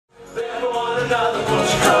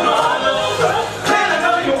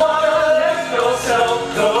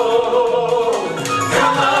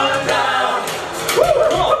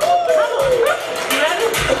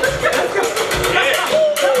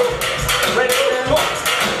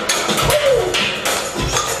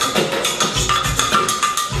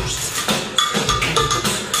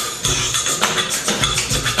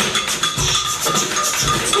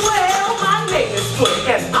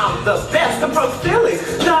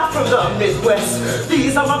the Midwest.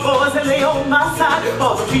 These are my boys and they on my side.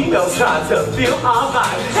 All the females try to feel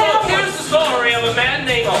alright. Well, here's the story of a man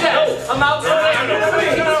named Jack. I'm out to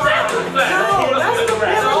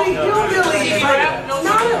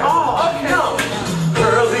Not at all. No.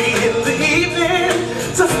 Early in the evening,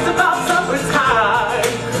 just about summertime,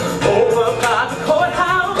 over by the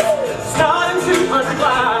courthouse, starting to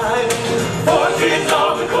unwind. 4 kids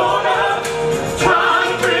on the corner, trying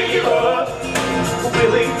to bring you up.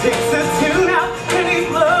 Willie takes a tune out and he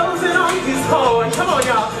blows it on his horn. Come on,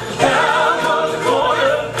 y'all. Down on the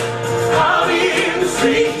corner, out in the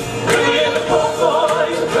street, Willie and the poor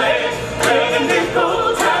boys are playing, bringing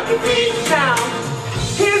nickel, tap your feet down.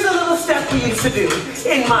 Here's a little step we used to do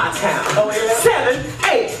in my town. Oh, yeah? 7,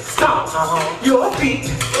 8, stomp your feet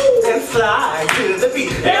and slide to the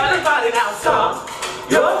beat. Everybody now stomp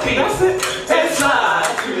your feet and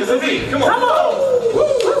slide to the beat. Come on. Come on. Woo,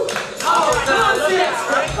 woo. Oh, come on, sis.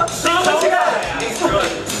 Show what you got.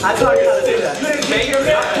 I taught you how to do that.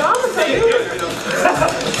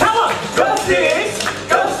 Come on. Go sticks.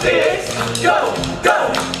 Go sticks. Go. Go.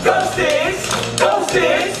 Go sticks. Go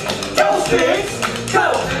sticks. Go sticks. Go.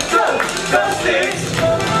 Go. Go sticks.